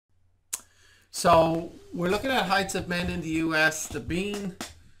So we're looking at heights of men in the US. The mean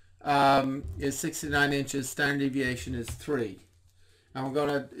is 69 inches. Standard deviation is 3. And we're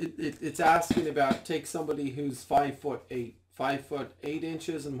gonna. It's asking about take somebody who's 5'8", 5'8"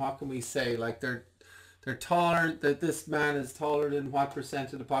 inches, and what can we say? Like they're taller. That this man is taller than what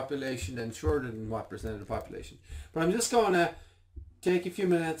percent of the population, and shorter than what percent of the population. But I'm just going to take a few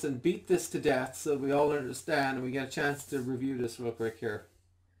minutes and beat this to death so we all understand and we get a chance to review this real quick here.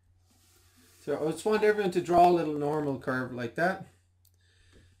 So I just want everyone to draw a little normal curve like that.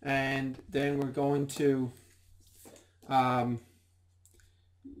 And then we're going to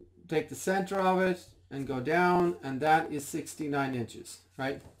take the center of it and go down, and that is 69 inches,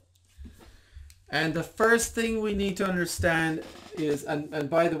 right? And the first thing we need to understand is,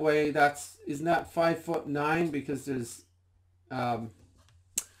 and by the way, isn't that 5'9", because there's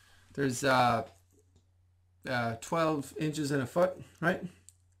 12 inches in a foot, right?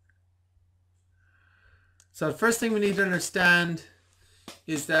 So the first thing we need to understand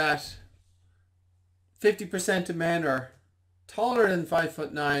is that 50% of men are taller than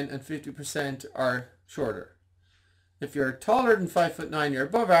 5'9", and 50% are shorter. If you're taller than 5'9", you're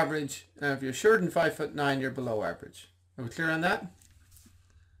above average, and if you're shorter than 5'9", you're below average. Are we clear on that?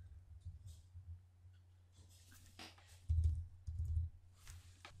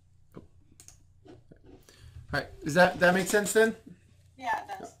 All right, does that make sense then? Yeah, it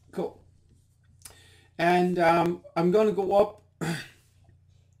does. Cool. And I'm going to go up.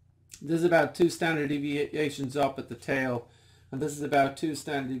 This is about 2 standard deviations up at the tail, and this is about 2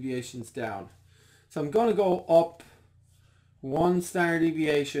 standard deviations down. So I'm going to go up 1 standard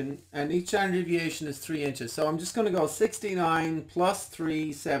deviation, and each standard deviation is 3 inches. So I'm just going to go 69 plus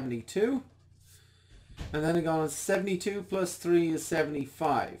 3, 72. And then I'm going 72 plus 3 is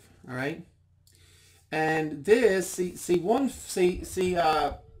 75. All right. And this, what is it?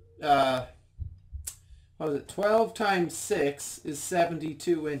 12 times 6 is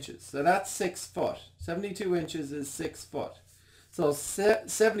 72 inches. So that's 6 foot. 72 inches is 6 foot. So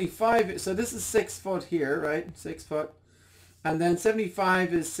 75, so this is 6 foot here, right? 6 foot. And then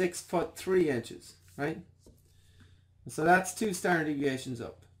 75 is 6 foot 3 inches, right? So that's 2 standard deviations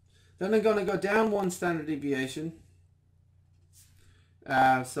up. Then I'm going to go down 1 standard deviation.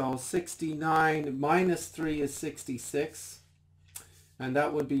 So 69 minus 3 is 66. And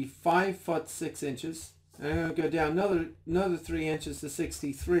that would be 5 foot 6 inches. And I'm going to go down another 3 inches to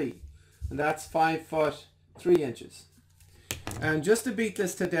 63. And that's 5 foot 3 inches. And just to beat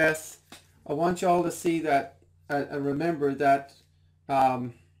this to death, I want you all to see that and remember that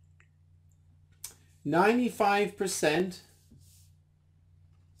 95%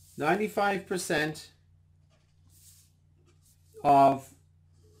 of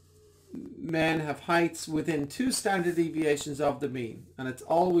men have heights within 2 standard deviations of the mean, and it's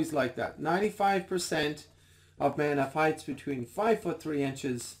always like that. 95% of men have heights between 5 foot 3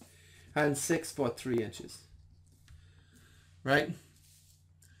 inches and 6 foot 3 inches, right?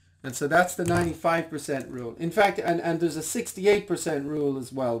 And so that's the 95% rule. In fact, and there's a 68% rule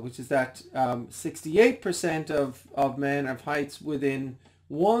as well, which is that 68% of men have heights within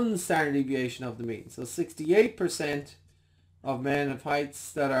 1 standard deviation of the mean. So 68% of men have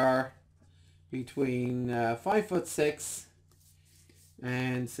heights that are between 5 foot 6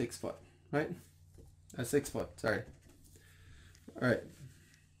 and 6 foot, right? 6 foot, sorry. All right.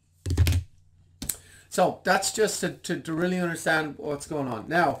 So that's just to really understand what's going on.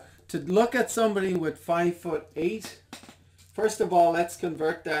 Now, to look at somebody with 5'8", first of all, let's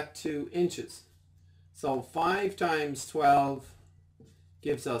convert that to inches. So 5 times 12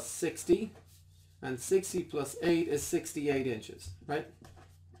 gives us 60, and 60 plus 8 is 68 inches, right?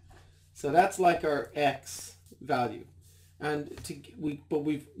 So that's like our X value. And we've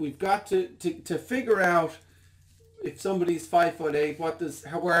got to figure out if somebody's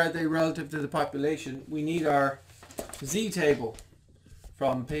 5'8", where are they relative to the population? We need our Z table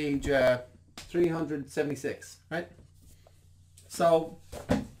from page 376, right? So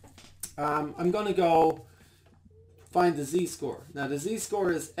I'm going to go find the Z score. Now the Z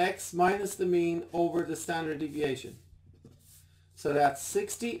score is X minus the mean over the standard deviation. So that's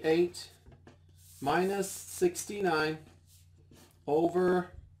 68 minus 69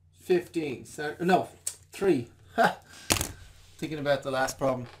 over 15. No, 3. Thinking about the last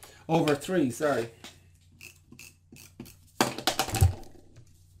problem. Over 3, sorry.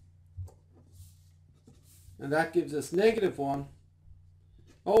 And that gives us -1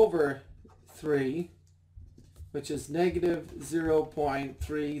 over 3, which is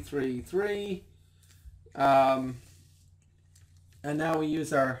 -0.333. And now we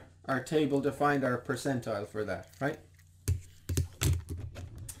use our table to find our percentile for that, right?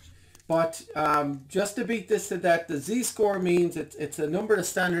 But just to beat this to that, the z-score means it's a number of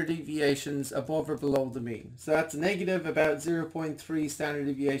standard deviations above or below the mean. So that's negative about 0.3 standard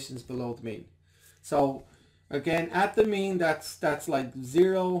deviations below the mean. So again, at the mean, that's like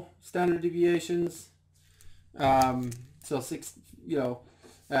 0 standard deviations. So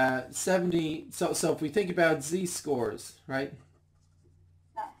 70. So if we think about z-scores, right?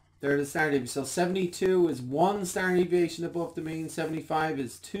 They're the standard deviation. So 72 is 1 standard deviation above the mean. 75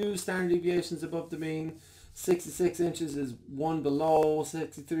 is 2 standard deviations above the mean. 66 inches is 1 below.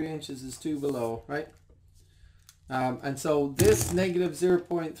 63 inches is 2 below, right? And so this negative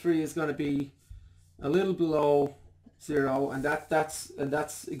 0.3 is going to be a little below 0, and that's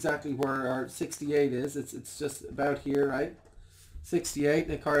exactly where our 68 is. It's just about here, right? 68,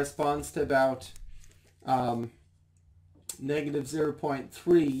 and it corresponds to about negative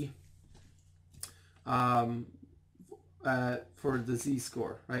 0.3 for the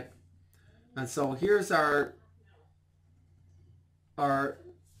z-score, right? And so here's our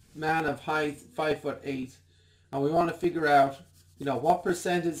man of height, 5'8", and we want to figure out, what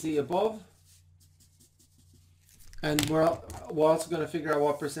percent is he above, and we're also going to figure out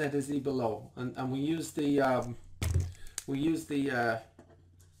what percent is he below, and we use the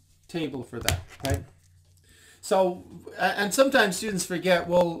table for that, right? So, and sometimes students forget,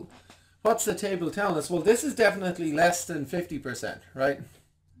 well, what's the table telling us? Well, this is definitely less than 50%, right?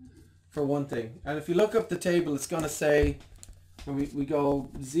 For one thing. And if you look up the table, it's going to say, we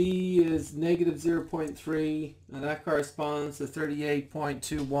go, z is negative 0.3, and that corresponds to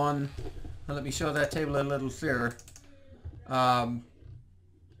 38.21. And let me show that table a little clearer. Now,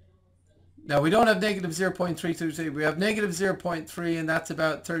 we don't have negative 0.323, we have negative 0.3, and that's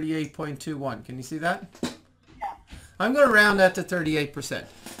about 38.21. Can you see that? I'm going to round that to 38%,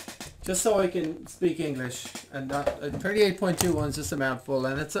 just so I can speak English, and 38.21 is just a mouthful,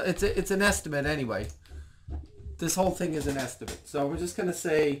 and it's an estimate anyway. This whole thing is an estimate, so we're just going to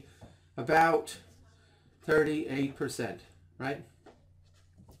say about 38%, right?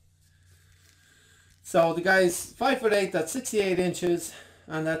 So the guy's 5'8", that's 68 inches,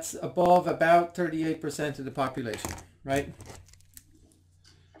 and that's above about 38% of the population, right?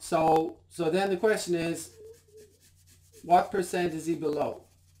 So then the question is, what percent is he below?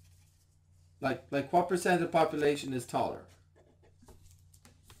 Like what percent of the population is taller?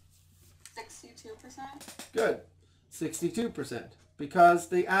 62%. Good. 62%. Because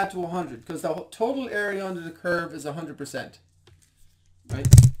they add to 100. Because the total area under the curve is 100%. Right?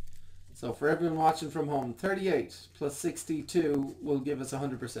 So for everyone watching from home, 38 plus 62 will give us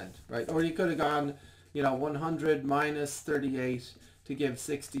 100%. Right? Or you could have gone, 100 minus 38 to give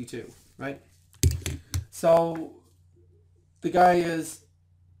 62. Right? So the guy is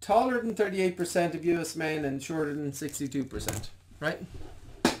taller than 38% of US men and shorter than 62%, right?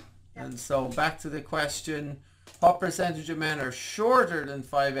 And so back to the question, what percentage of men are shorter than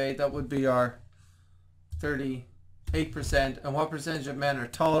 5'8"? That would be our 38%. And what percentage of men are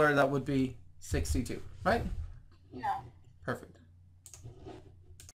taller? That would be 62, right? Yeah. Perfect.